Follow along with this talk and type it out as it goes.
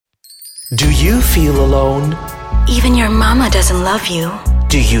Do you feel alone? Even your mama doesn't love you.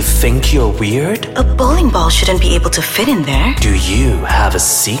 Do you think you're weird? A bowling ball shouldn't be able to fit in there. Do you have a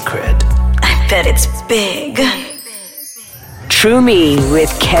secret? I bet it's big. True Me with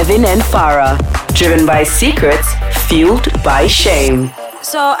Kevin and Farah. Driven by secrets, fueled by shame.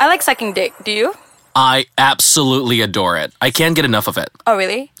 So I like sucking dick. Do you? I absolutely adore it. I can't get enough of it. Oh,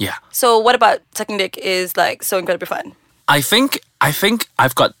 really? Yeah. So what about sucking dick is like so incredibly fun? I think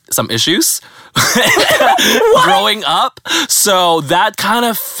I've got some issues growing up, so that kind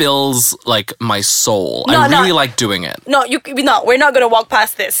of fills like my soul. I really like doing it. No, we're not gonna walk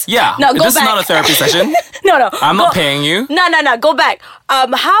past this. Yeah, no, go this back. is not a therapy session. No, I'm not paying you. No, go back.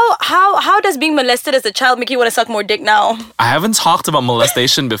 How does being molested as a child make you want to suck more dick now? I haven't talked about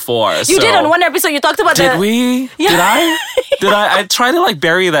molestation before. You did on one episode. You talked about Did we? Yeah. Did I? I tried to like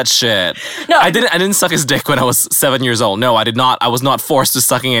bury that shit. No. I didn't suck his dick when I was 7 years old. No, I did not. I was not forced to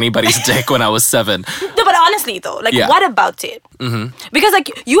sucking anybody's dick when I was 7. No, but honestly though, like what about it? Mm-hmm. Because like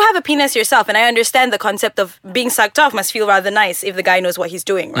you have a penis yourself, and I understand the concept of being sucked off must feel rather nice if the guy knows what he's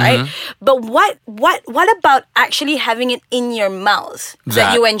doing, right? Mm-hmm. But what about actually having it in your mouth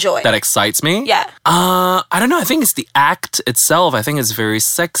that you enjoy? That excites me? Yeah. I don't know. I think it's the act itself. I think it's very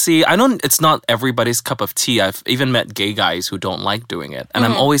sexy. I know it's not everybody's cup of tea. I've even met gay guys who don't like doing it. And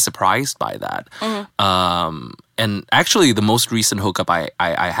I'm always surprised by that. And actually, the most recent hookup I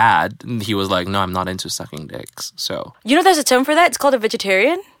had, he was like, no, I'm not into sucking dicks. So. You know there's a term for that? It's called a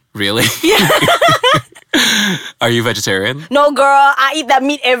vegetarian. Really? Yeah. Are you vegetarian? No, girl. I eat that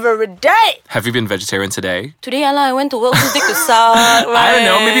meat every day. Have you been vegetarian today? Today, I went to work with dick to suck. Right? I don't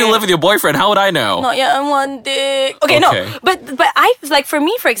know. Maybe you live with your boyfriend. How would I know? Not yet. I want dick. Okay, no. But I like for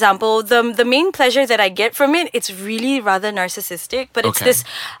me, for example, the main pleasure that I get from it, it's really rather narcissistic. But it's this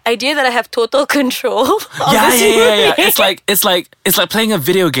idea that I have total control. Yeah. It's like playing a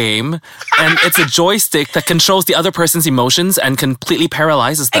video game, and it's a joystick that controls the other person's emotions and completely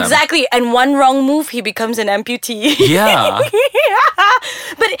paralyzes them. Exactly. And one wrong move, he becomes an amputee. Yeah.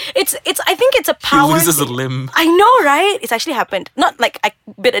 But I think it's a power. He loses a limb. I know, right? It's actually happened. Not like I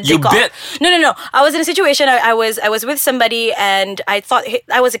bit a dick off. You bit? No. I was in a situation. I was with somebody, and I thought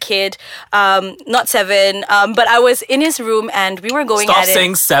I was a kid, not 7. But I was in his room, and we were going Stop at it. Stop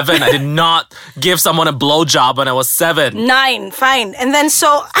saying 7. I did not give someone a blowjob when I was 7. 9, fine. And then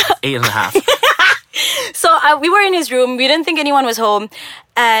so 8.5. So we were in his room. We didn't think anyone was home.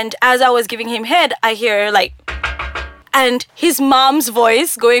 And as I was giving him head, I hear like, and his mom's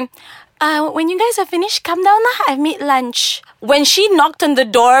voice going, when you guys are finished, come down now. I've made lunch. When she knocked on the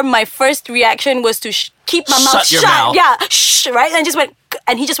door, my first reaction was to keep my mouth shut. Your mouth. Yeah, shh, right? And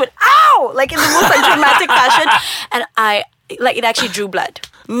he just went, ow! Like in the most like, dramatic fashion. And it actually drew blood.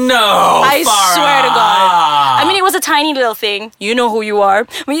 No, I Farah. swear to God. I mean, it was a tiny little thing. You know who you are.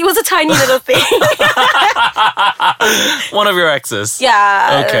 I mean, it was a tiny little thing. One of your exes.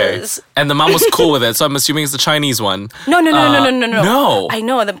 Yeah. Okay. And the mom was cool with it, so I'm assuming it's the Chinese one. No. No. I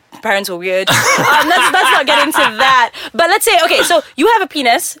know, the parents were weird. Let's not get into that. But let's say, okay, so you have a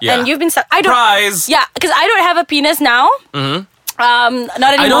penis, and you've been... Surprise! Yeah, because I don't have a penis now. Mm-hmm. Not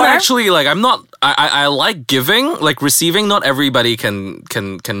anymore. I don't actually, like, I'm not... I like giving, like receiving. Not everybody can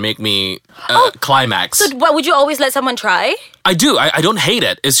make me climax. So what, would you always let someone try? I do. I don't hate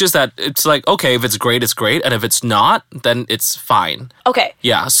it. It's just that it's like, okay, if it's great, it's great. And if it's not, then it's fine. Okay.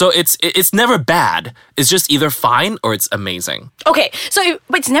 Yeah. So it's never bad. It's just either fine or it's amazing. Okay. So,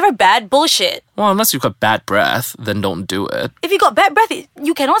 but it's never bad? Bullshit. Well, unless you've got bad breath, then don't do it. If you got bad breath,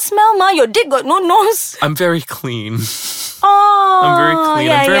 you cannot smell, ma. Your dick got no nose. I'm very clean. Oh. I'm very clean.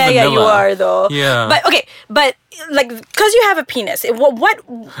 I'm very vanilla. Yeah, you are though. Yeah. But like, because you have a penis, what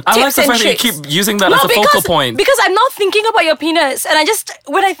I like tips the and fact that you tricks? keep using that as a focal point. Because I'm not thinking about your penis, and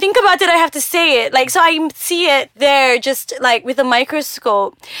when I think about it, I have to say it. Like, so I see it there, just like with a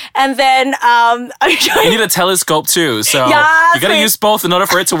microscope, and then I'm trying. You need a telescope too, so Yeah, you gotta use both in order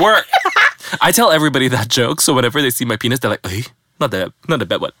for it to work. I tell everybody that joke, so whenever they see my penis, they're like, "Hey, not that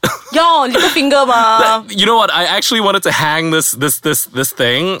bad, what?" Yo, little finger, ma. You know what? I actually wanted to hang this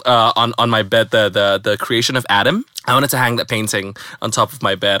thing on my bed. The creation of Adam. I wanted to hang that painting on top of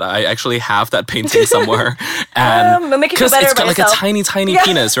my bed. I actually have that painting somewhere, and because it's got like a tiny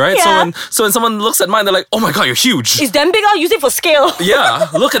penis, right? Yeah. So when someone looks at mine, they're like, "Oh my god, you're huge!" It's damn big. I'll use it for scale. Yeah,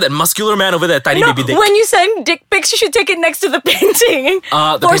 look at that muscular man over there, tiny baby dick. When you send dick pics, you should take it next to the painting.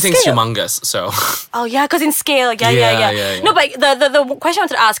 The painting's humongous, so. Oh yeah, because in scale, yeah. No, but the question I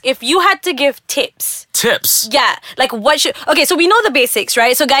wanted to ask: if you had to give tips tips. Yeah, like what should... Okay, so we know the basics,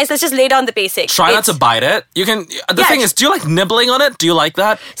 right? So guys, let's just lay down the basics. Try not to bite it. You can. The thing is, do you like nibbling on it? Do you like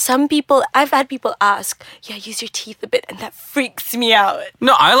that? Some people, I've had people ask, yeah, use your teeth a bit, and that freaks me out.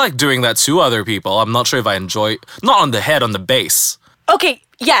 No, I like doing that to other people. I'm not sure if I enjoy. Not on the head, on the base. Okay,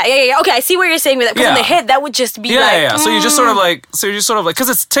 yeah. Okay, I see what you're saying with that. Because on the head, that would just be Yeah. So you're just sort of like, because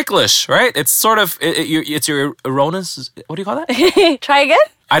it's ticklish, right? It's sort of, it's your erroneous. What do you call that? Try again?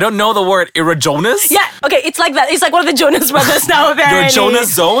 I don't know the word erogenous. Yeah, okay, it's like that. It's like one of the Jonas Brothers now, apparently. Your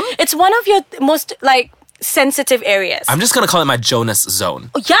Jonas zone? It's one of your most, like, sensitive areas. I'm just gonna call it my Jonas zone.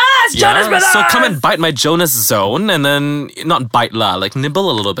 Oh, yes, Jonas Brothers! So come and bite my Jonas zone, and then not bite la, like nibble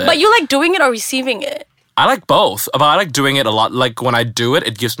a little bit. But you like doing it or receiving it? I like both, but I like doing it a lot. Like when I do it,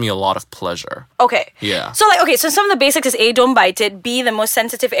 it gives me a lot of pleasure. Okay. Yeah. So like, okay, so some of the basics is A, don't bite it. B, the most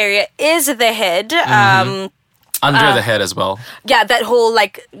sensitive area is the head. Under the head as well. Yeah, that whole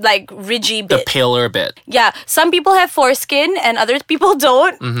like ridgy The bit. paler bit. Yeah, some people have foreskin and other people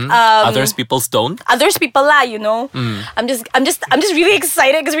don't. Others people's don't. Others people lie, you know. I'm just really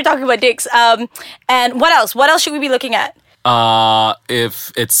excited because we're talking about dicks. And what else? What else should we be looking at?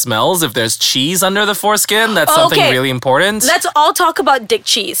 If it smells, if there's cheese under the foreskin, that's something Okay. really important. Let's all talk about dick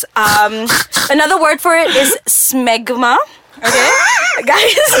cheese. Another word for it is smegma. Okay,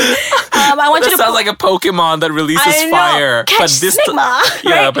 guys. I want That you to. sounds like a Pokemon that releases I know. fire. Catch smegma,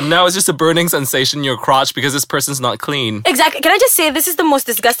 Yeah, right? but now it's just a burning sensation in your crotch because this person's not clean. Exactly. Can I just say this is the most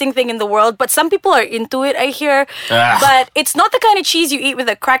disgusting thing in the world? But some people are into it. I hear, Ugh. but it's not the kind of cheese you eat with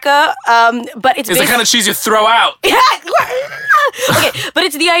a cracker. But it's It's the kind of cheese you throw out. okay, but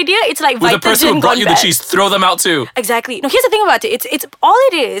it's the idea. It's like With the person who Vitagen brought gone you the bad. cheese, throw them out too. Exactly. No, here's the thing about it. It's all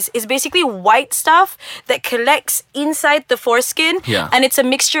it is basically white stuff that collects inside the foreskin. Yeah. And it's a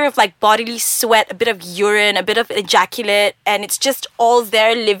mixture of like bodily sweat, a bit of urine, a bit of ejaculate, and it's just all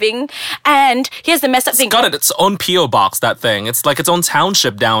there living. And here's the messed up thing. Got it. Its own P.O. box, that thing. It's like its own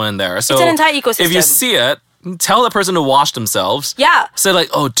township down in there. So It's an entire ecosystem. If you see it, tell the person to wash themselves. Yeah. Say like,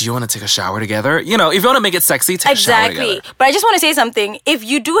 oh, do you want to take a shower together? You know, if you want to make it sexy, take a shower Exactly. together. But I just want to say something. If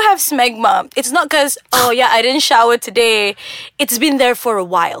you do have smegma, it's not because, oh yeah, I didn't shower today. It's been there for a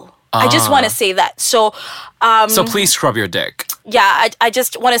while. I just want to say that. So, So please scrub your dick. yeah, I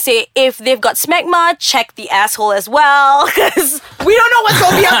just want to say if they've got smegma, check the asshole as well. Because we don't know what's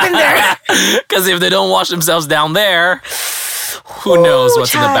going to be up in there. Because if they don't wash themselves down there, who knows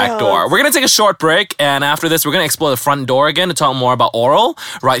what's in the back door. We're going to take a short break. And after this, we're going to explore the front door again to talk more about oral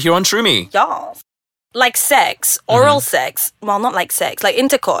right here on True Me. Y'all. Like sex, oral sex, well, not like sex, like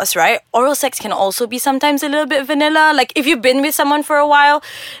intercourse, right? Oral sex can also be sometimes a little bit vanilla. Like if you've been with someone for a while,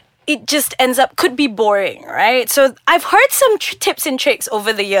 it just ends up, could be boring, right? So I've heard some tips and tricks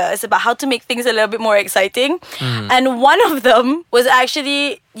over the years about how to make things a little bit more exciting. And one of them was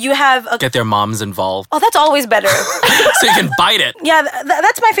actually, you have a... Get their moms involved. Oh, that's always better. So you can bite it. Yeah,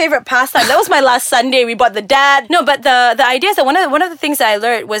 that's my favorite pastime. That was my last Sunday. We bought the dad. No, but the idea is that one of the things that I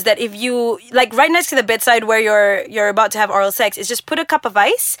learned was that if you, like right next to the bedside where you're about to have oral sex, is just put a cup of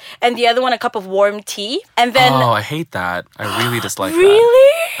ice and the other one a cup of warm tea. And then... Oh, I hate that. I really dislike that.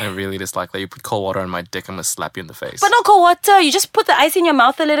 Really? I really dislike that. You put cold water on my dick, I'm going to slap you in the face. But not cold water. You just put the ice in your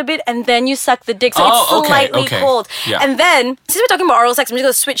mouth a little bit and then you suck the dick. So it's slightly cold. Yeah. And then, since we're talking about oral sex, I'm just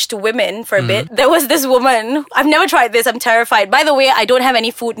going to switch to women for a bit. There was this woman. I've never tried this. I'm terrified. By the way, I don't have any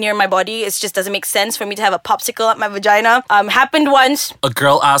food near my body. It just doesn't make sense for me to have a popsicle up my vagina. Happened once. A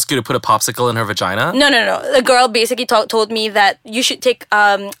girl asked you to put a popsicle in her vagina? No. The girl basically told me that you should take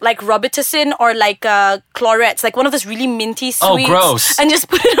like Robitussin or like Clorets, like one of those really minty sweets. Oh, gross. And just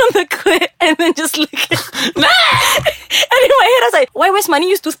put it on the clit and then just lick it. And in my head I was like, why waste money?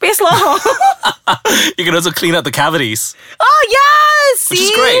 Use toothpaste long. You can also clean out the cavities. Oh yes, Which see?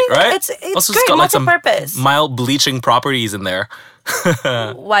 is great, right? It's Also, great, got like some multi-purpose. mild bleaching properties in there.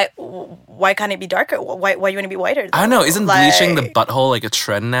 Why can't it be darker? Why you want to be whiter? I don't know. Isn't Like- bleaching the butthole like a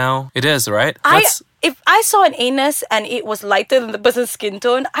trend now? It is, right? If I saw an anus and it was lighter than the person's skin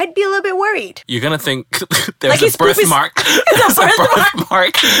tone, I'd be a little bit worried. You're gonna think there's Like his a poop is- birthmark. It's a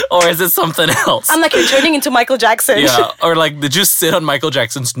birthmark. Or is it something else? I'm like, you're turning into Michael Jackson. Yeah, or like, did you sit on Michael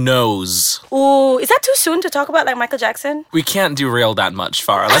Jackson's nose? Ooh, is that too soon to talk about like Michael Jackson? We can't derail that much,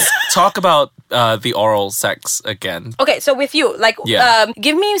 Farah. Let's talk about the oral sex again. Okay, so with you, like, Yeah.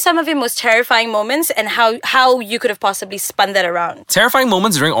 give me some of your most terrifying moments and how you could have possibly spun that around. Terrifying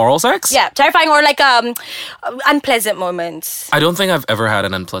moments during oral sex? Yeah, terrifying or like unpleasant moments. I don't think I've ever had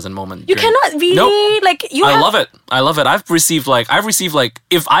an unpleasant moment. You during- cannot really Nope. like you. I have, love it. I love it. I've received like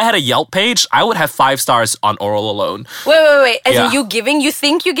if I had a Yelp page, I would have 5 stars on oral alone. Wait. As Yeah. in you giving, you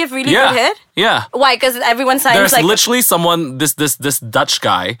think you give really Yeah. good head? Yeah. Why? Because everyone signs There's like literally someone, this Dutch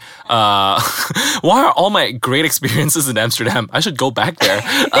guy, why are all my great experiences in Amsterdam? I should go back there.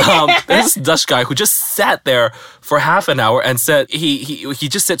 There's this Dutch guy who just sat there for half an hour and said, he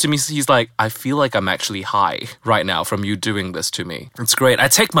just said to me, he's like, I feel like I'm actually high right now from you doing this to me. It's great. I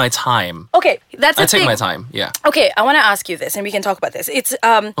take my time. Okay, that's the I take thing. my time, yeah. Okay, I want to ask you this, and we can talk about this. It's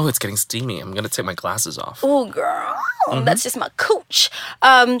Oh, it's getting steamy. I'm going to take my glasses off. oh girl, that's just my cooch.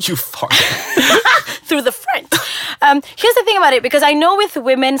 You farted. Through the front. Here's the thing about it, because I know with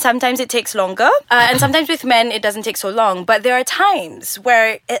women sometimes it takes longer, and sometimes with men it doesn't take so long. But there are times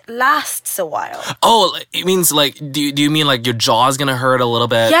where it lasts a while. Oh, it means like, do you mean like your jaw's gonna hurt a little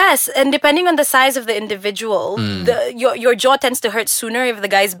bit? Yes, and depending on the size of the individual, your jaw tends to hurt sooner if the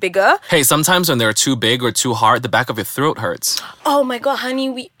guy's bigger. Hey, sometimes when they're too big or too hard, the back of your throat hurts. Oh my god,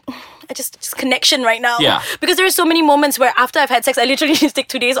 honey, I just connection right now. Yeah. Because there are so many moments where after I've had sex, I literally just take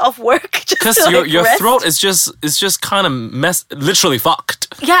 2 days off work. Because your throat is just kind of literally fucked.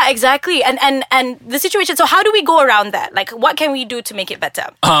 Yeah, exactly. And the situation. So how do we go around that? Like, what can we do to make it better?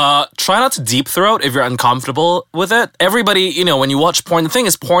 Try not to deep throat if you're uncomfortable with it. Everybody, when you watch porn, the thing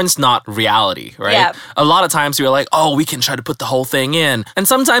is porn's not reality, right? Yeah. A lot of times you're like, oh, we can try to put the whole thing in. And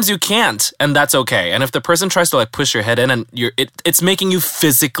sometimes you can't, and that's okay. And if the person tries to like push your head in and it's making you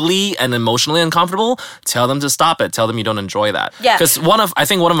physically and emotionally uncomfortable, tell them to stop it. Tell them you don't enjoy that. Yeah. Because I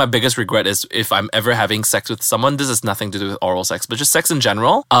think one of my biggest regret is if I'm ever having sex with someone, this has nothing to do with oral sex, but just sex in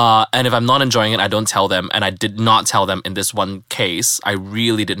general. And if I'm not enjoying it, I don't tell them. And I did not tell them in this one case. I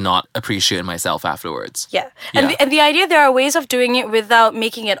really did not appreciate myself afterwards. Yeah. And the idea, there are ways of doing it without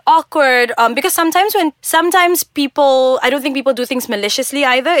making it awkward. Because sometimes people, I don't think people do things maliciously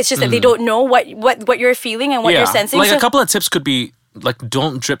either. It's just that they don't know what you're feeling and what you're sensing. Like a couple of tips could be, like,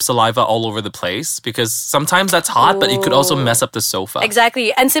 don't drip saliva all over the place, because sometimes that's hot, but it could also mess up the sofa.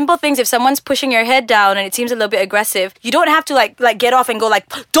 Exactly. And simple things, if someone's pushing your head down and it seems a little bit aggressive, you don't have to like get off and go like,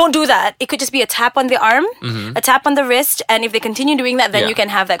 don't do that. It could just be a tap on the arm, a tap on the wrist, and if they continue doing that, then you can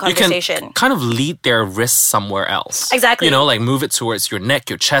have that conversation. You can kind of lead their wrist somewhere else. Exactly. Like move it towards your neck,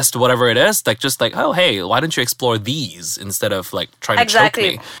 your chest, whatever it is. Like just like, oh hey, why don't you explore these instead of like trying to choke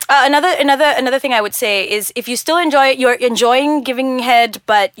me? Another thing I would say is, if you still you're enjoying giving head,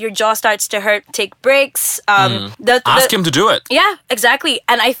 but your jaw starts to hurt, take breaks. Ask him to do it. Yeah, exactly.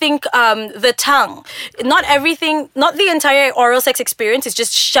 And I think the tongue, not the entire oral sex experience is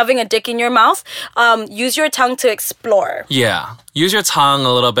just shoving a dick in your mouth. Use your tongue to explore. Yeah. Use your tongue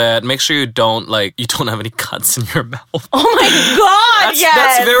a little bit. Make sure you don't have any cuts in your mouth. Oh my god,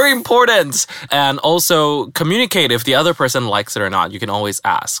 That's very important. And also communicate if the other person likes it or not. You can always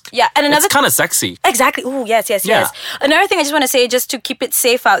ask. Yeah, and it's kind of sexy. Exactly. Ooh, yes. Another thing I just want to say, just to keep it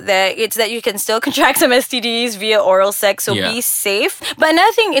safe out there, it's that you can still contract some STDs via oral sex, so be safe. But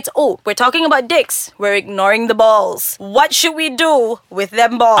another thing, we're talking about dicks. We're ignoring the balls. What should we do with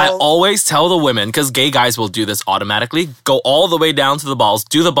them balls? I always tell the women, because gay guys will do this automatically, go all the way down to the balls,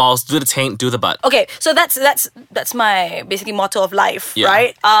 do the taint, do the butt. Okay, so that's my basically motto of life,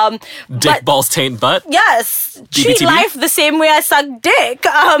 right? Dick, balls, taint, butt. Yes, treat DBTB? life the same way I suck dick.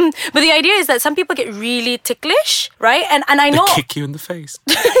 But the idea is that some people get really ticklish, right? And I know. Kick you in the face.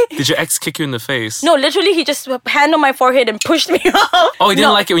 Did your ex kick you in the face? No, literally, he just hand on my forehead and pushed me off. Oh, he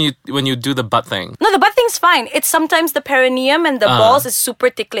didn't like it when you do the butt thing. No, the butt thing's fine. It's sometimes the perineum and the balls is super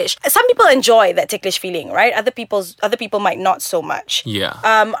ticklish. Some people enjoy that ticklish feeling, right? Other people might not so much.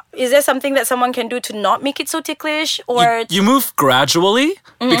 Yeah. Is there something that someone can do to not make it so ticklish? Or you move gradually,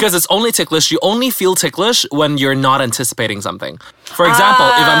 because it's only ticklish. You only feel ticklish when you're not anticipating something. For example,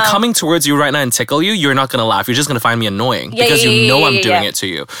 if I'm coming towards you right now and tickle you, you're not going to laugh. You're just going to find me annoying because you know I'm doing it to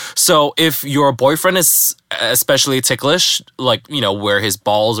you. So if your boyfriend is especially ticklish, like, where his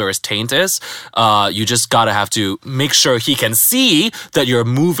balls or his taint is, you just gotta have to make sure he can see that you're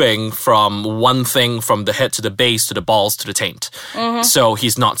moving from one thing, from the head to the base to the balls to the taint. So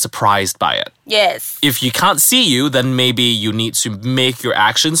he's not surprised by it. Yes. If he can't see you, then maybe you need to make your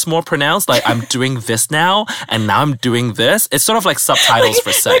actions more pronounced. Like, I'm doing this now, and now I'm doing this. It's sort of like subtitles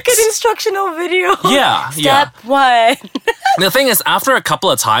for sex. Like an instructional video. Yeah. Step 1. The thing is, after a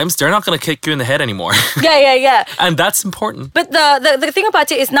couple of times, they're not going to kick you in the head anymore. Yeah. And that's important. But the thing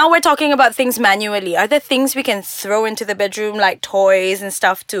about it is, now we're talking about things manually. Are there things we can throw into the bedroom, like toys and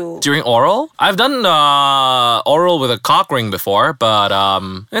stuff too? During oral? I've done oral with a cock ring before, but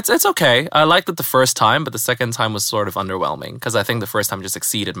it's okay. I liked it the first time, but the second time was sort of underwhelming, because I think the first time just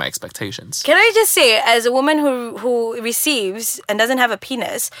exceeded my expectations. Can I just say, as a woman who receives and doesn't have a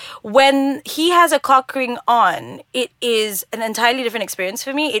penis, when he has a cock ring on, it is an entirely different experience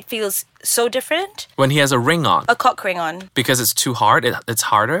for me. It feels so different. When he has has a ring on? A cock ring on. Because it's too hard? It's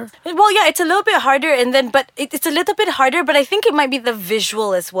harder? Well, yeah, it's a little bit harder, but it's a little bit harder, but I think it might be the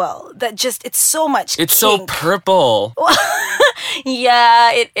visual as well. That just, it's so much It's so kink. purple.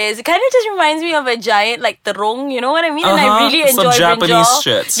 Yeah, it is. It kind of just reminds me of a giant, like, terong, you know what I mean? And I really Some enjoy Japanese brinjal.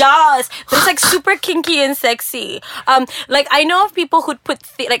 shit. Yes, but it's like super kinky and sexy. Like, I know of people who'd put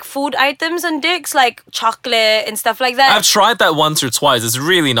like food items on dicks, like chocolate and stuff like that. I've tried that once or twice. It's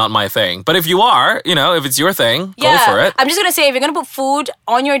really not my thing. But if you are, if it's your thing, go for it. I'm just gonna say, if you're gonna put food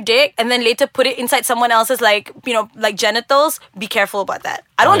on your dick and then later put it inside someone else's, like, like genitals, be careful about that.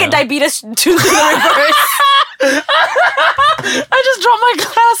 I don't get diabetes to the reverse. I just dropped my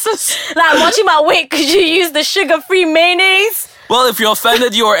glasses. Like, I'm watching my weight. Could you use the sugar-free mayonnaise? Well, if you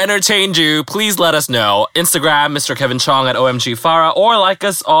offended you or entertained you, please let us know. Instagram, Mr. Kevin Chong at OMG Farah, or like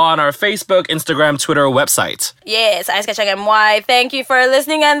us on our Facebook, Instagram, Twitter, website. Yes, Ais Kacang MY. Thank you for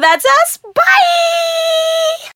listening, and that's us. Bye!